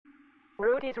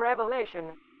Rudy's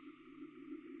Revelation.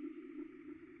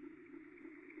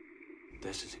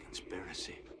 This is a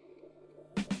conspiracy.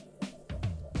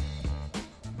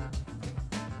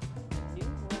 New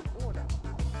World Order.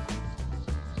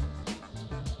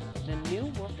 The New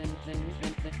World,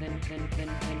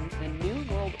 the New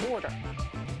World Order.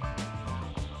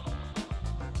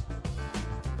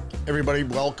 Everybody,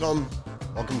 welcome.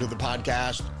 Welcome to the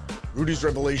podcast, Rudy's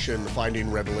Revelation,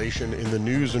 finding revelation in the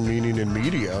news and meaning in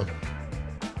media.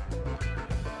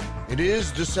 It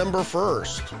is December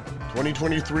 1st,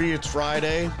 2023. It's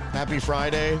Friday. Happy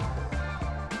Friday.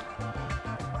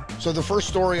 So the first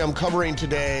story I'm covering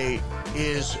today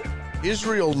is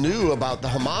Israel knew about the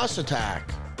Hamas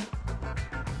attack.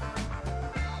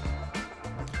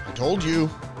 I told you.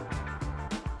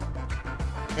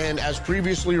 And as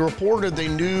previously reported, they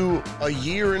knew a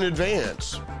year in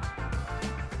advance.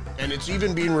 And it's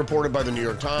even being reported by the New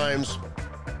York Times.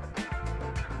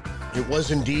 It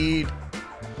was indeed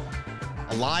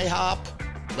a lie hop.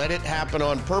 Let it happen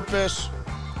on purpose.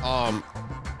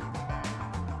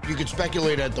 You could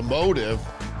speculate at the motive,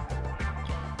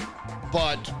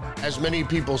 but as many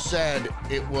people said,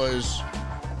 it was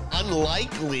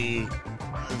unlikely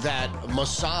that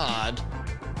Mossad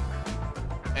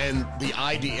and the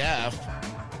IDF,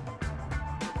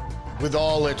 with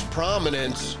all its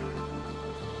prominence,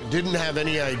 didn't have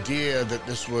any idea that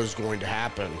this was going to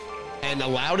happen and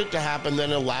allowed it to happen,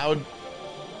 then allowed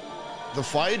the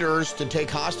fighters to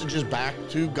take hostages back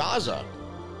to Gaza.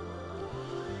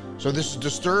 So this is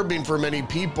disturbing for many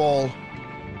people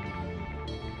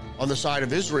on the side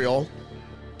of Israel.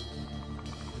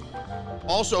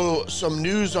 Also, some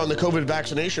news on the COVID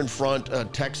vaccination front.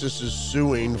 Texas is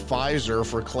suing Pfizer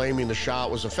for claiming the shot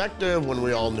was effective when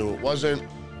we all knew it wasn't.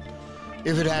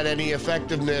 If it had any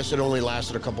effectiveness, it only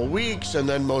lasted a couple weeks, and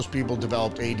then most people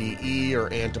developed ADE or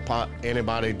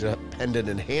antibody-dependent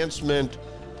enhancement,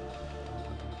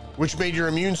 which made your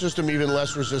immune system even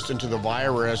less resistant to the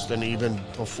virus than even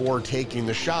before taking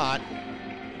the shot.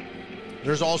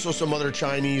 There's also some other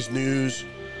Chinese news.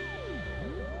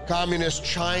 Communist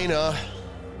China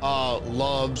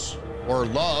loved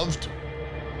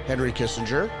Henry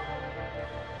Kissinger.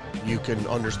 You can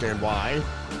understand why.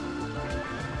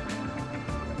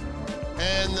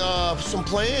 And some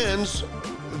plans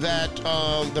that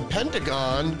the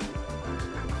Pentagon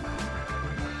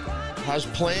has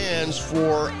plans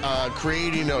for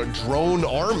creating a drone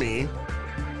army.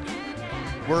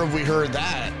 Where have we heard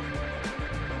that?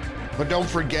 But don't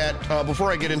forget,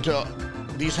 before I get into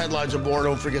these headlines and more,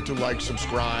 don't forget to like,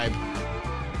 subscribe,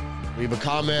 leave a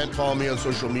comment, follow me on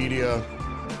social media,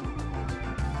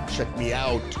 check me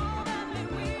out,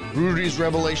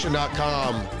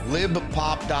 rudysrevelation.com,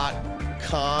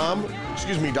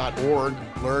 .org,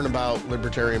 learn about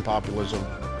libertarian populism.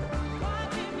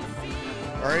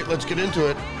 All right, let's get into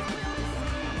it.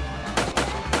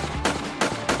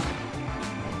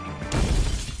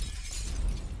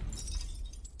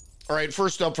 All right,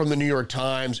 first up from the New York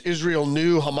Times, Israel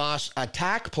knew Hamas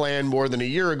attack plan more than a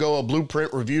year ago. A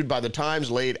blueprint reviewed by the Times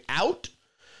laid out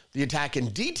the attack in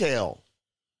detail.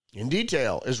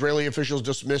 Israeli officials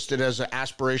dismissed it as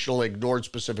aspirational, ignored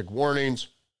specific warnings,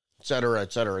 et cetera,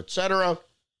 et cetera, et cetera.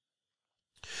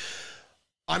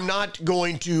 I'm not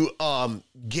going to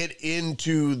get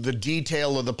into the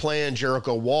detail of the plan,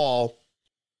 Jericho Wall.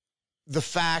 The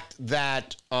fact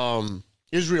that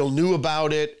Israel knew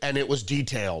about it and it was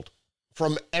detailed.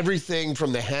 From everything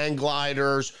from the hang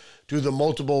gliders to the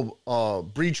multiple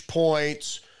breach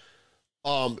points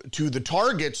to the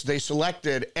targets they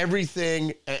selected,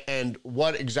 everything and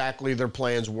what exactly their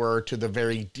plans were to the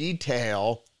very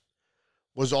detail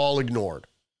was all ignored.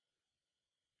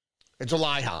 It's a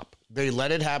lie hop. They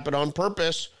let it happen on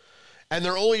purpose, and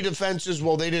their only defense is,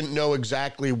 well, they didn't know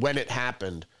exactly when it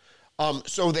happened.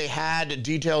 So they had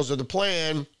details of the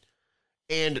plan,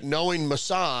 and knowing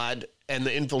Mossad and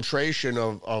the infiltration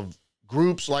of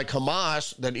groups like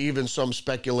Hamas that even some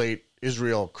speculate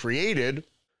Israel created,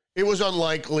 it was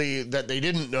unlikely that they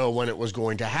didn't know when it was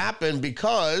going to happen,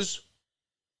 because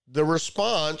the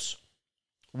response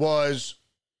was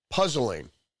puzzling.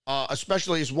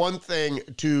 Especially it's one thing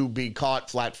to be caught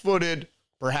flat-footed.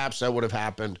 Perhaps that would have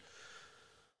happened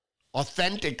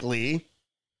authentically.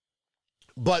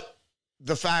 But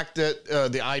the fact that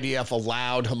the IDF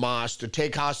allowed Hamas to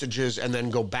take hostages and then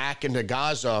go back into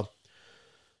Gaza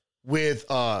with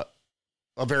a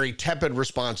very tepid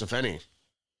response, if any.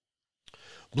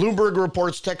 Bloomberg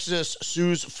reports Texas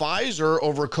sues Pfizer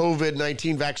over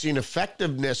COVID-19 vaccine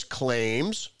effectiveness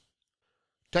claims.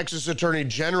 Texas Attorney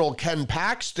General Ken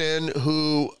Paxton,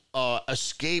 who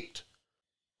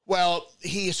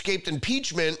he escaped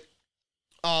impeachment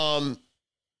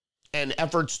and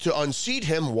efforts to unseat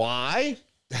him. Why?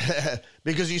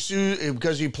 Because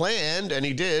he planned, and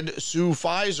he did, sue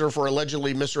Pfizer for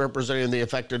allegedly misrepresenting the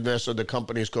effectiveness of the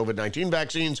company's COVID-19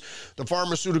 vaccines. The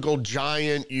pharmaceutical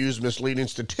giant used misleading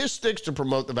statistics to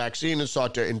promote the vaccine and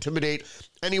sought to intimidate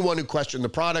anyone who questioned the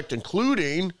product,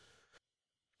 including,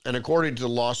 and according to the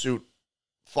lawsuit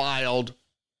filed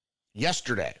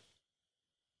yesterday,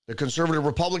 the conservative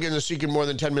Republican is seeking more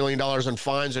than $10 million in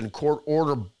fines and court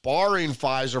order barring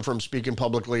Pfizer from speaking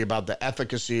publicly about the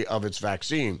efficacy of its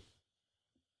vaccine.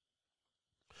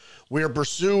 We are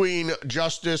pursuing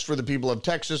justice for the people of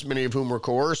Texas, many of whom were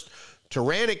coerced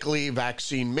tyrannically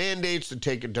vaccine mandates to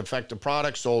take a defective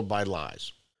product sold by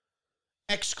lies.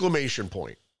 Exclamation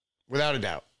point, without a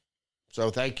doubt. So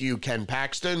thank you, Ken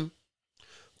Paxton,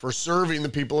 for serving the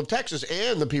people of Texas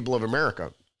and the people of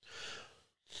America.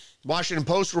 Washington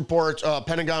Post reports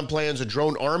Pentagon plans a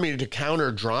drone army to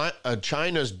counter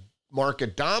China's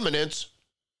market dominance.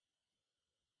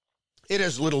 It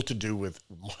has little to do with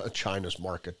China's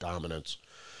market dominance.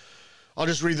 I'll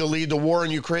just read the lead. The war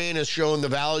in Ukraine has shown the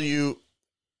value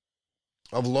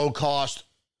of low-cost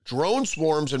drone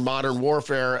swarms in modern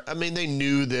warfare. I mean, they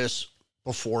knew this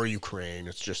before Ukraine.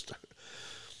 It's just,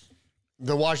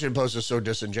 the Washington Post is so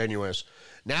disingenuous.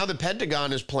 Now the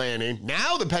Pentagon is planning.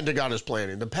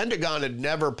 The Pentagon had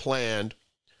never planned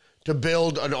to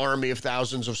build an army of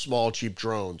thousands of small, cheap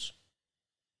drones.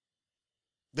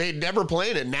 They had never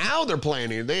planned it. Now they're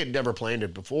planning. They had never planned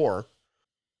it before.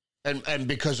 And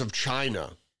because of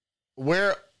China.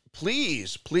 Where,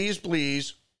 please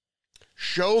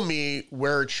show me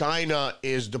where China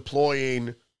is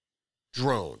deploying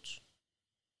drones.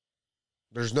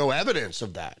 There's no evidence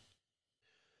of that.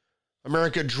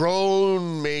 American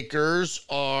drone makers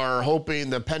are hoping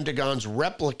the Pentagon's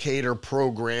replicator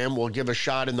program will give a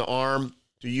shot in the arm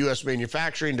to U.S.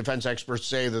 manufacturing. Defense experts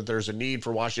say that there's a need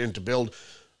for Washington to build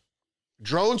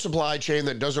drone supply chain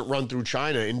that doesn't run through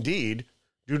China, indeed,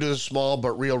 due to the small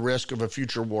but real risk of a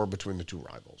future war between the two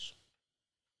rivals.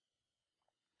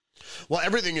 Well,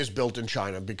 everything is built in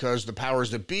China because the powers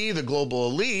that be, the global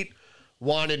elite,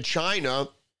 wanted China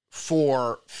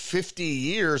for 50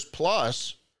 years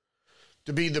plus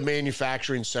to be the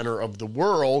manufacturing center of the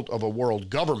world, of a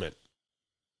world government.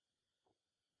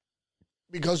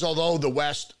 Because although the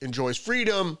West enjoys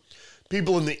freedom,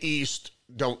 people in the East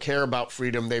don't care about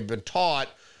freedom. They've been taught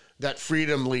that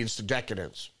freedom leads to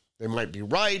decadence. They might be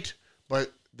right,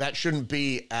 but that shouldn't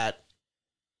be at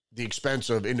the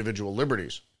expense of individual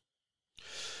liberties.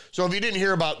 So if you didn't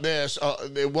hear about this,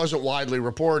 it wasn't widely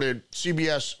reported.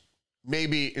 CBS,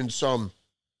 maybe in some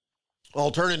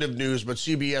alternative news, but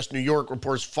CBS New York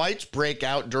reports fights break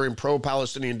out during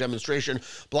pro-Palestinian demonstration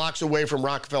blocks away from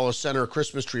Rockefeller Center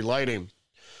Christmas tree lighting.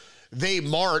 They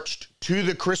marched to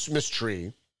the Christmas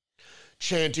tree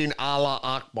chanting Allah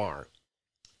Akbar.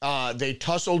 They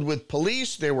tussled with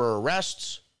police. There were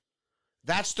arrests.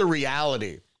 That's the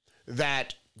reality,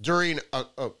 that during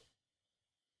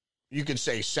you could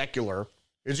say secular,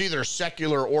 it's either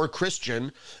secular or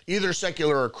Christian,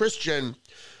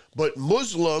 but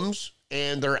Muslims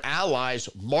and their allies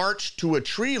marched to a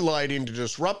tree lighting to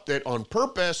disrupt it on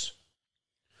purpose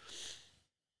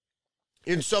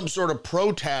in some sort of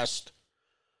protest,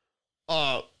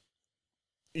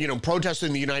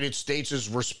 protesting the United States'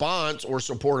 response or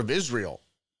support of Israel.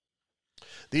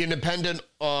 The Independent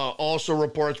also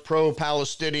reports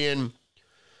pro-Palestinian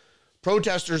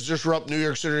protesters disrupt New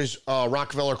York City's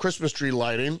Rockefeller Christmas tree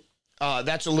lighting.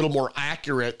 That's a little more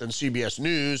accurate than CBS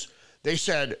News. They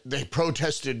said they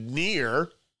protested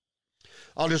near.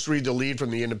 I'll just read the lead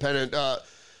from the Independent.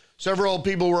 Several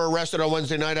people were arrested on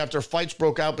Wednesday night after fights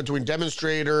broke out between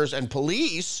demonstrators and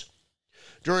police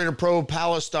during a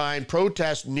pro-Palestine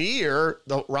protest near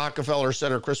the Rockefeller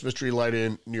Center Christmas tree light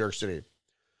in New York City.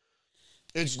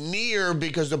 It's near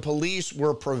because the police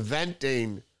were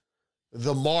preventing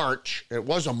the march. It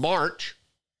was a march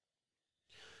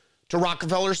to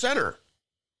Rockefeller Center.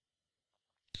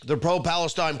 The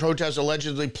pro-Palestine protest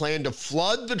allegedly planned to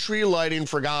flood the tree lighting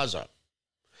for Gaza.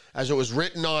 As it was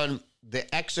written on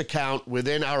the X account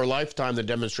within our lifetime, the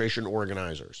demonstration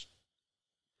organizers.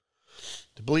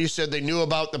 The police said they knew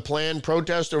about the planned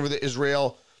protest over the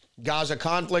Israel-Gaza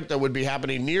conflict that would be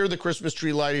happening near the Christmas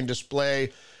tree lighting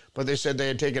display, but they said they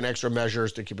had taken extra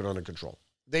measures to keep it under control.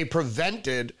 They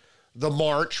prevented the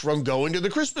march from going to the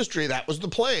Christmas tree. That was the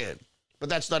plan, but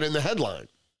that's not in the headline.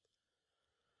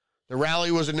 The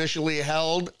rally was initially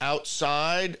held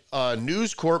outside a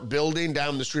News Corp building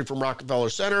down the street from Rockefeller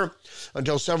Center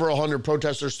until several hundred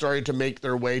protesters started to make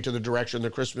their way to the direction of the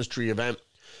Christmas tree event.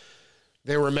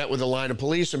 They were met with a line of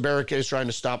police and barricades trying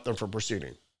to stop them from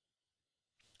proceeding.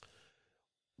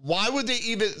 Why would they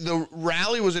even, the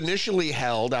rally was initially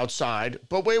held outside,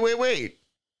 but wait.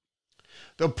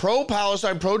 The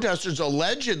pro-Palestine protesters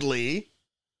allegedly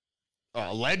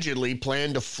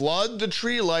planned to flood the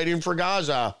tree lighting for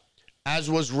Gaza, as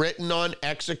was written on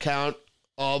X account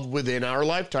of Within Our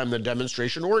Lifetime, the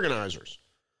demonstration organizers.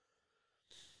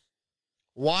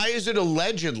 Why is it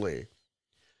allegedly?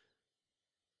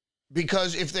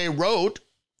 Because if they wrote,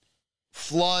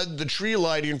 flood the tree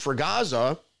lighting for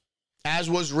Gaza,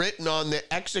 as was written on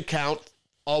the X account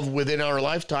of Within Our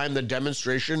Lifetime, the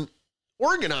demonstration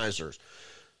organizers.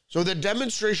 So the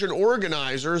demonstration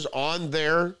organizers on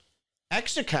their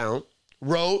X account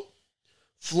wrote,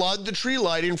 flood the tree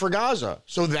lighting for Gaza.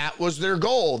 So that was their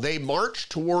goal. They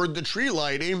marched toward the tree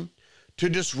lighting to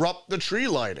disrupt the tree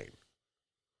lighting.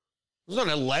 It's not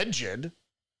alleged.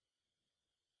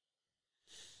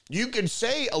 You could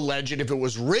say alleged if it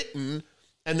was written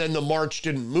and then the march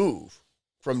didn't move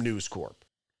from News Corp.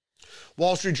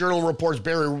 Wall Street Journal reports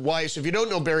Barry Weiss. If you don't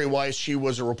know Barry Weiss, she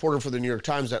was a reporter for the New York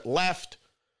Times that left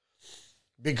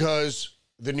because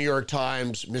the New York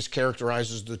Times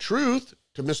mischaracterizes the truth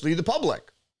to mislead the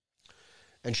public.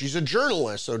 And she's a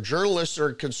journalist, so journalists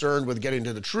are concerned with getting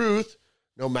to the truth,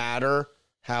 no matter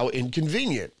how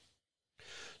inconvenient.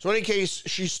 So in any case,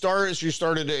 she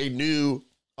started a new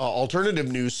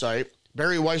alternative news site.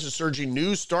 Barry Weiss's surging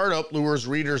news startup lures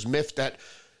readers miffed at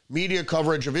media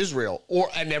coverage of Israel,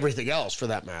 and everything else for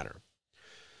that matter.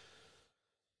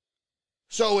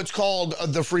 So it's called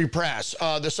The Free Press.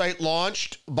 The site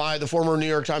launched by the former New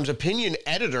York Times opinion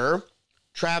editor.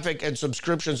 Traffic and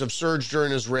subscriptions have surged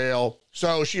during Israel.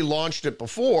 So she launched it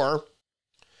before,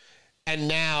 and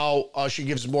now she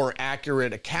gives more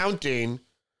accurate accounting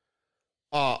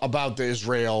about the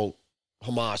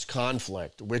Israel-Hamas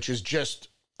conflict, which is just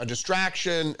a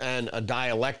distraction and a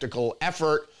dialectical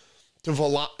effort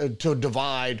to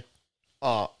divide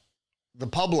the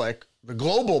public, the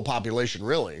global population,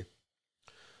 really,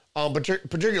 but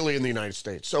particularly in the United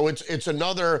States. So it's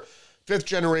another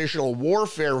fifth-generational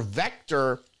warfare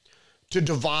vector to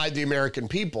divide the American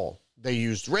people. They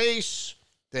used race,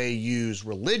 they use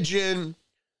religion,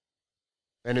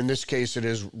 and in this case, it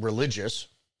is religious.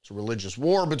 It's a religious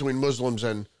war between Muslims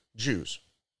and Jews.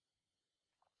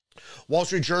 Wall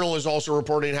Street Journal is also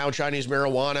reporting how Chinese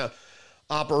marijuana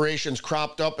operations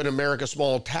cropped up in America's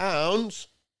small towns.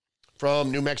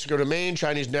 From New Mexico to Maine,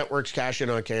 Chinese networks cash in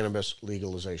on cannabis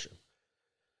legalization.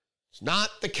 It's not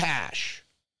the cash,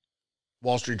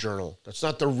 Wall Street Journal. That's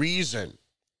not the reason.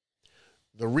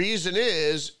 The reason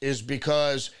is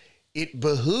because it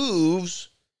behooves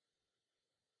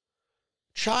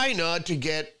China to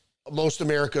get most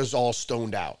America's all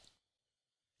stoned out.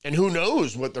 And who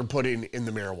knows what they're putting in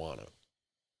the marijuana.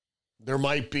 There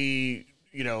might be,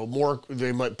 more,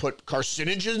 they might put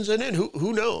carcinogens in it.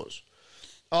 Who knows?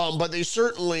 But they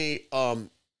certainly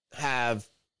have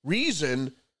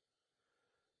reason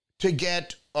to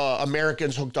get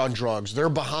Americans hooked on drugs. They're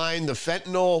behind the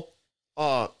fentanyl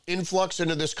influx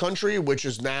into this country, which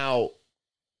is now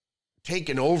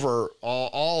taken over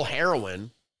all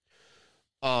heroin.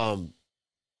 I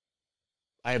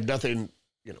have nothing,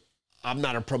 I'm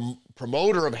not a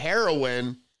promoter of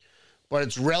heroin, but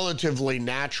it's relatively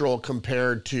natural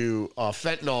compared to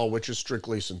fentanyl, which is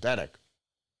strictly synthetic.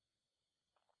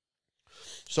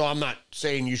 So I'm not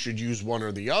saying you should use one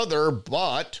or the other,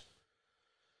 but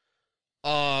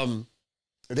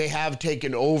they have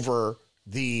taken over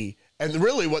and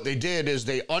really what they did is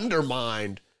they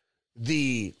undermined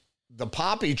the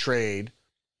poppy trade,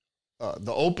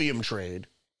 the opium trade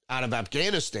out of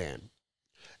Afghanistan.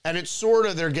 And it's sort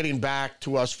of, they're getting back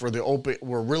to us for the opium.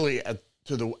 We're really at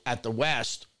the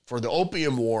West for the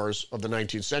opium wars of the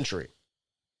 19th century.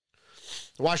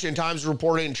 The Washington Times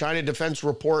reporting China Defense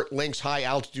Report links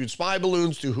high-altitude spy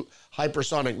balloons to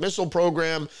hypersonic missile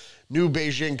program. New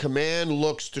Beijing command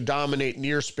looks to dominate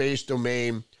near space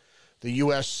domain the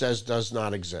U.S. says does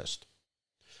not exist.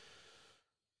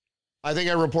 I think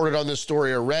I reported on this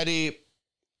story already.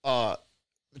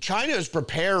 China is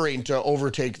preparing to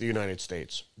overtake the United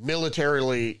States,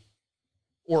 militarily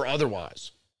or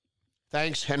otherwise.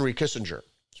 Thanks, Henry Kissinger.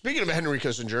 Speaking of Henry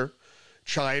Kissinger,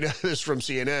 China, this is from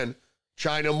CNN,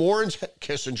 China mourns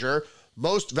Kissinger,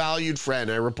 most valued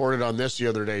friend. I reported on this the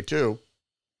other day, too.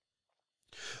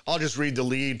 I'll just read the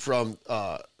lead from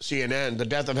CNN. The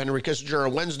death of Henry Kissinger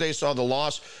on Wednesday saw the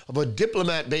loss of a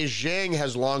diplomat Beijing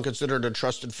has long considered a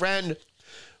trusted friend,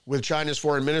 with China's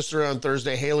foreign minister on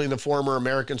Thursday hailing the former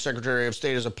American Secretary of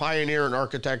State as a pioneer and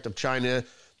architect of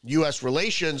China-U.S.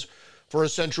 relations for a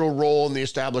central role in the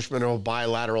establishment of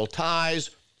bilateral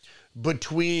ties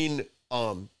between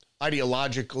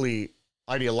ideological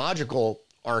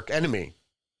arch enemy.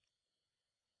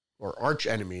 or arch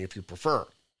enemy if you prefer.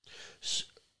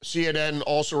 CNN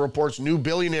also reports new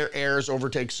billionaire heirs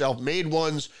overtake self-made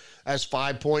ones as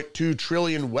 5.2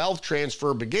 trillion wealth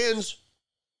transfer begins.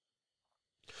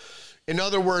 In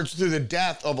other words, through the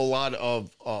death of a lot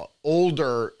of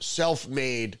older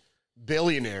self-made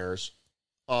billionaires,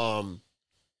 and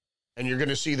you're going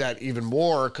to see that even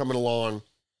more coming along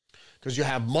because you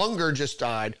have Munger just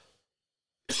died.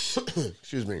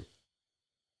 Excuse me.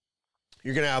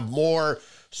 You're going to have more.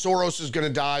 Soros is going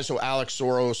to die, so Alex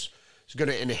Soros is going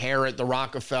to inherit the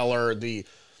Rockefeller, the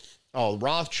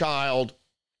Rothschild.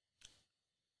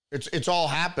 It's all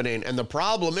happening, and the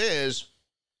problem is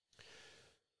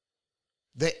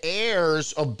the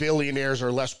heirs of billionaires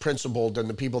are less principled than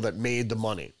the people that made the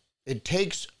money. It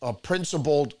takes a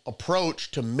principled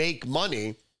approach to make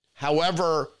money.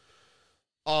 However,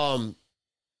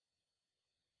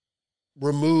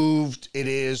 removed it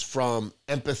is from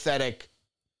empathetic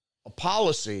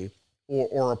policy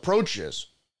or approaches.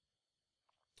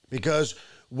 Because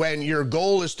when your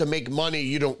goal is to make money,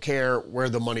 you don't care where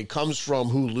the money comes from,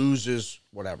 who loses,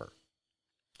 whatever.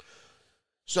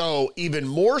 So even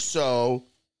more so,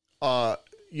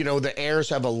 the heirs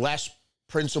have a less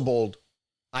principled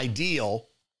ideal,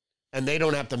 and they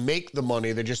don't have to make the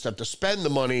money. They just have to spend the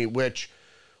money,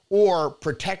 or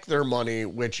protect their money,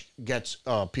 which gets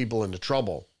people into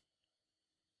trouble.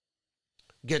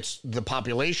 Gets the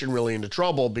population really into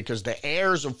trouble because the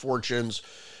heirs of fortunes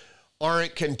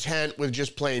aren't content with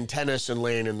just playing tennis and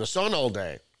laying in the sun all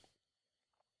day.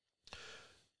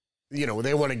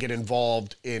 They want to get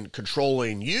involved in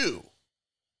controlling you.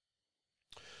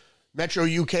 Metro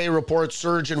UK reports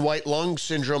surge in white lung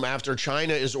syndrome after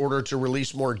China is ordered to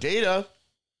release more data.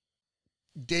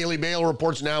 Daily Mail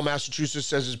reports now Massachusetts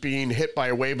says it's being hit by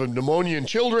a wave of pneumonia in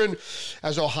children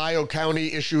as Ohio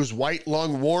County issues white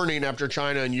lung warning after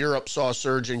China and Europe saw a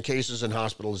surge in cases and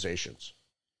hospitalizations.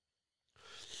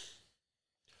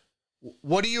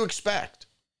 What do you expect?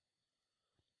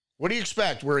 What do you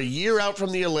expect? We're a year out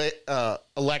from the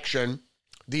election.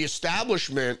 The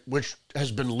establishment, which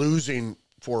has been losing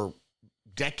for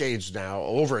decades now,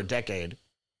 over a decade,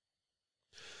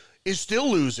 is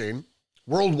still losing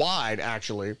worldwide,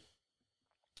 actually.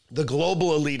 The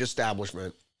global elite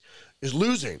establishment is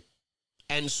losing.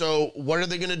 And so what are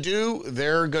they going to do?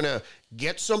 They're going to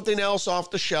get something else off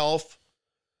the shelf.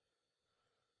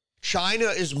 China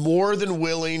is more than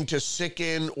willing to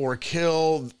sicken or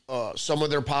kill some of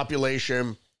their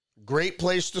population. Great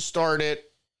place to start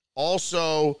it.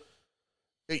 Also,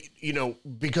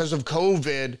 because of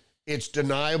COVID, it's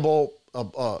deniable,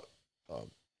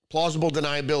 plausible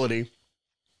deniability.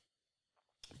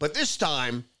 But this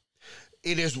time,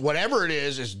 it is whatever it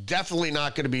is definitely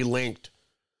not going to be linked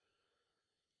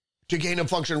to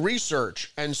gain-of-function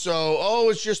research. And so,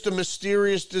 it's just a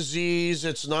mysterious disease.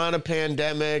 It's not a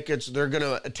pandemic. They're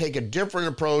going to take a different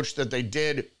approach that they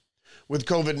did with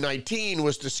COVID-19,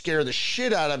 was to scare the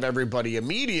shit out of everybody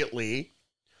immediately,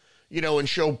 and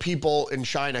show people in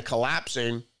China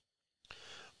collapsing.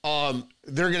 They're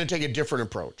going to take a different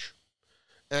approach.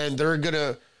 And they're going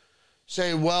to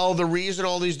say, well, the reason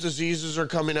all these diseases are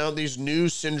coming out, these new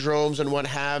syndromes and what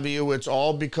have you, it's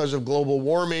all because of global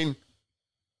warming.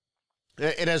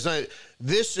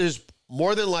 This is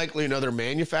more than likely another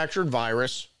manufactured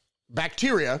virus,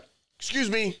 bacteria,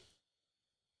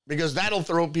 because that'll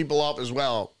throw people off as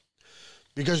well.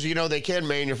 Because, they can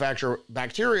manufacture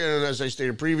bacteria, and as I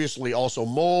stated previously, also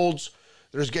molds.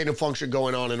 There's gain of function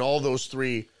going on in all those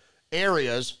three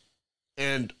areas.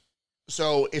 And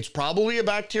so it's probably a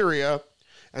bacteria,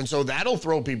 and so that'll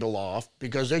throw people off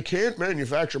because they can't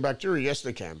manufacture bacteria. Yes,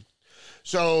 they can.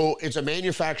 So it's a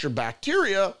manufactured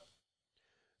bacteria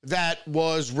that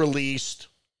was released,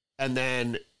 and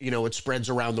then, it spreads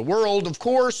around the world, of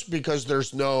course, because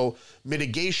there's no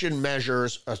mitigation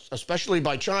measures, especially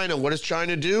by China. What does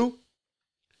China do?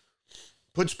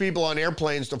 Puts people on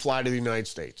airplanes to fly to the United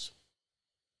States,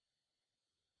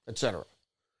 etc.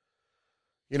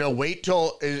 Wait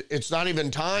till it's not even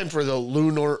time for the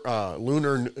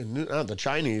the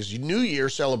Chinese New Year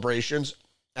celebrations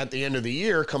at the end of the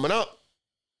year coming up,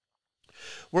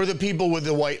 where the people with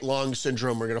the white lung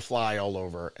syndrome are going to fly all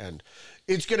over. And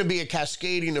it's going to be a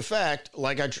cascading effect.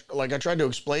 Like I tried to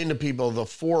explain to people, the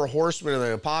four horsemen of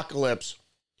the apocalypse,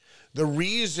 the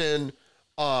reason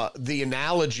the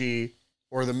analogy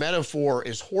or the metaphor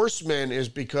is horsemen is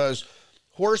because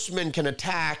horsemen can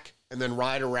attack and then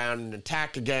ride around and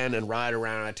attack again and ride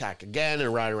around and attack again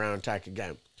and ride around and attack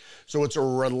again. So it's a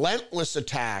relentless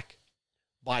attack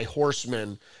by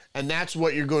horsemen. And that's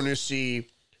what you're going to see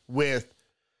with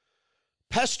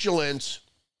pestilence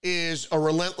is a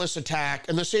relentless attack.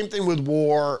 And the same thing with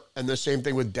war and the same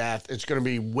thing with death. It's going to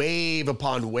be wave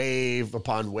upon wave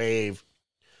upon wave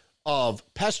of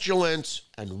pestilence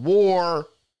and war.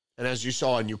 And as you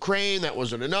saw in Ukraine, that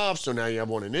wasn't enough. So now you have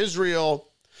one in Israel.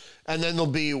 And then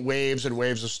there'll be waves and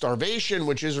waves of starvation,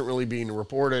 which isn't really being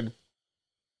reported.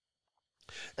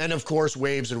 And of course,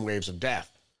 waves and waves of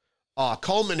death,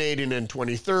 culminating in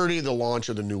 2030, the launch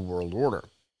of the New World Order.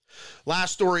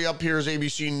 Last story up here is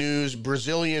ABC News.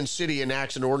 Brazilian city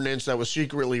enacts an ordinance that was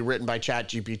secretly written by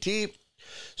ChatGPT.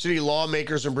 City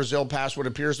lawmakers in Brazil passed what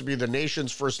appears to be the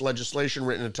nation's first legislation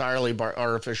written entirely by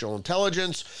artificial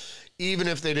intelligence, even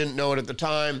if they didn't know it at the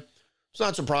time. It's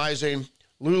not surprising.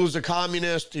 Lula's a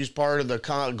communist. He's part of the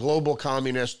global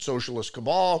communist socialist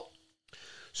cabal.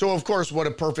 So, of course, what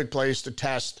a perfect place to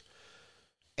test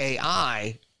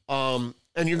AI. And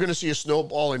you're going to see a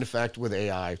snowballing effect with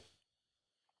AI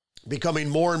becoming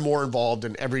more and more involved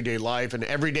in everyday life and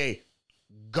everyday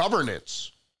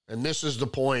governance. And this is the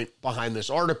point behind this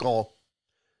article,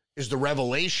 is the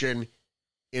revelation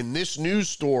in this news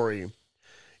story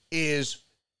is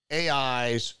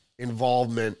AI's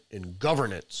involvement in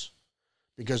governance.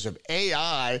 Because of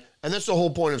AI, and that's the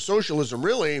whole point of socialism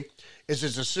really, is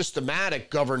it's a systematic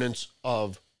governance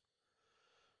of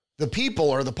the people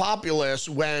or the populace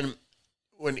when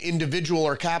individual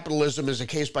or capitalism is a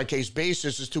case-by-case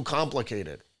basis is too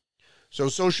complicated. So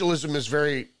socialism is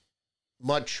very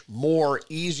much more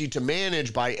easy to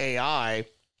manage by AI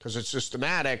because it's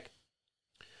systematic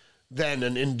than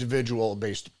an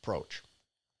individual-based approach.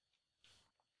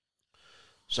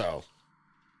 So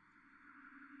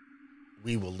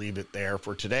we will leave it there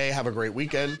for today. Have a great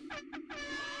weekend.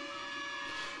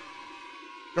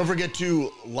 Don't forget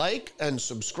to like and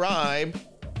subscribe.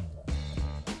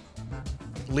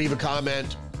 Leave a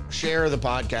comment. Share the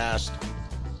podcast.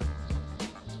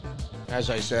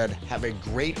 As I said, have a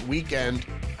great weekend.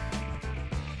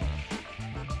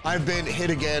 I've been hit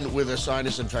again with a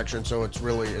sinus infection, so it's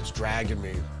dragging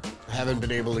me. I haven't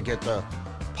been able to get the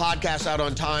podcast out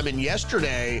on time, and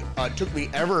yesterday it took me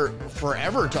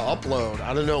forever to upload.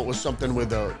 I don't know, it was something with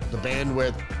the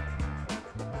bandwidth.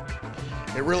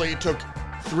 It really took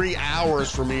 3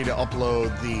 hours for me to upload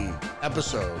the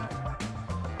episode.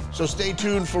 So stay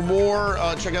tuned for more.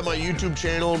 Check out my YouTube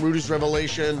channel, Rudy's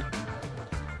Revelation.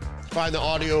 Find the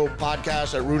audio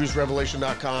podcast at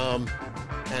rudysrevelation.com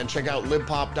and check out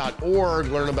libpop.org.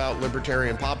 Learn about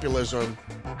libertarian populism.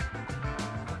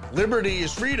 Liberty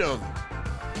is freedom.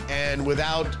 And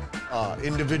without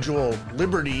individual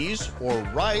liberties or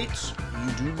rights,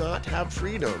 you do not have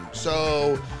freedom.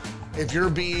 So if you're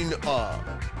being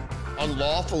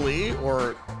unlawfully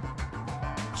or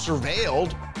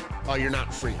surveilled, you're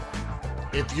not free.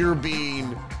 If you're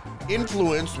being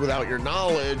influenced without your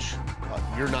knowledge,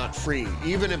 you're not free.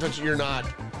 Even if you're not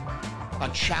a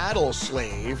chattel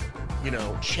slave,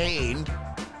 chained,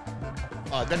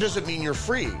 that doesn't mean you're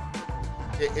free.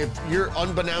 If you're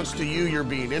unbeknownst to you, you're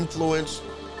being influenced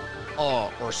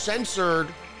or censored,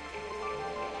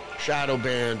 shadow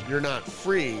banned, you're not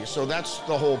free. So that's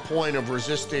the whole point of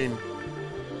resisting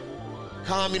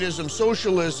communism.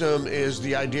 Socialism is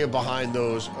the idea behind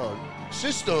those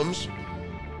systems,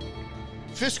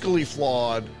 fiscally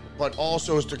flawed, but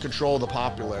also is to control the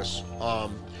populace.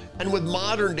 And with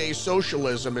modern day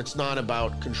socialism, it's not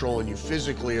about controlling you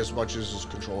physically as much as it's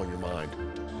controlling your mind.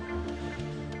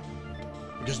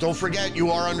 Because don't forget, you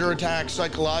are under attack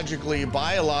psychologically,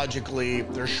 biologically.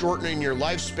 They're shortening your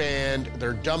lifespan,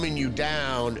 they're dumbing you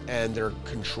down, and they're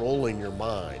controlling your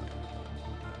mind.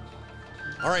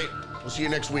 All right, we'll see you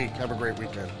next week. Have a great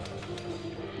weekend.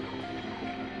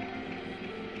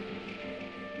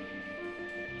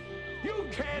 You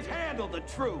can't handle the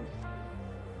truth.